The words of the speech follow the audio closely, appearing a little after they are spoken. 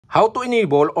How to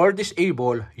enable or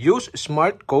disable use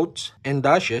smart codes and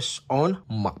dashes on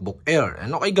MacBook Air.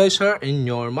 And okay guys, here in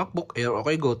your MacBook Air,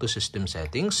 okay, go to System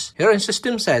Settings. Here in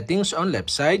System Settings on left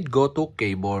side, go to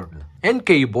Keyboard. And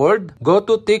keyboard, go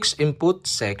to text input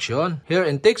section. Here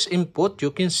in text input,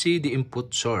 you can see the input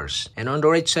source. And on the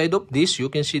right side of this, you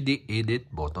can see the edit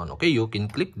button. Okay, you can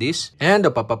click this and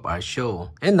the pop-up are show.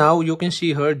 And now you can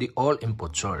see here the all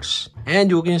input source.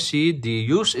 And you can see the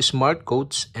use smart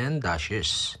codes and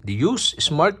dashes. The use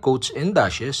smart codes and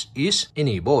dashes is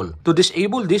enable. To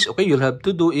disable this, okay, you'll have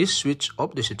to do is switch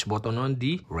off the switch button on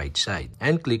the right side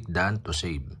and click done to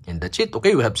save. And that's it.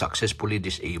 Okay, we have successfully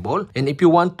disabled. And if you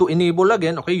want to enable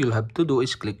again, okay, you'll have to do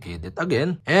is click edit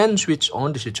again and switch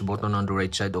on the switch button on the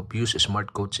right side of use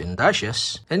smart codes and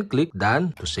dashes and click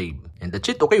done to save. And that's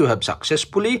it. Okay, you have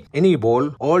successfully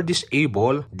enable or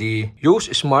disable the use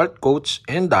smart codes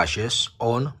and dashes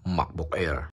on MacBook Air.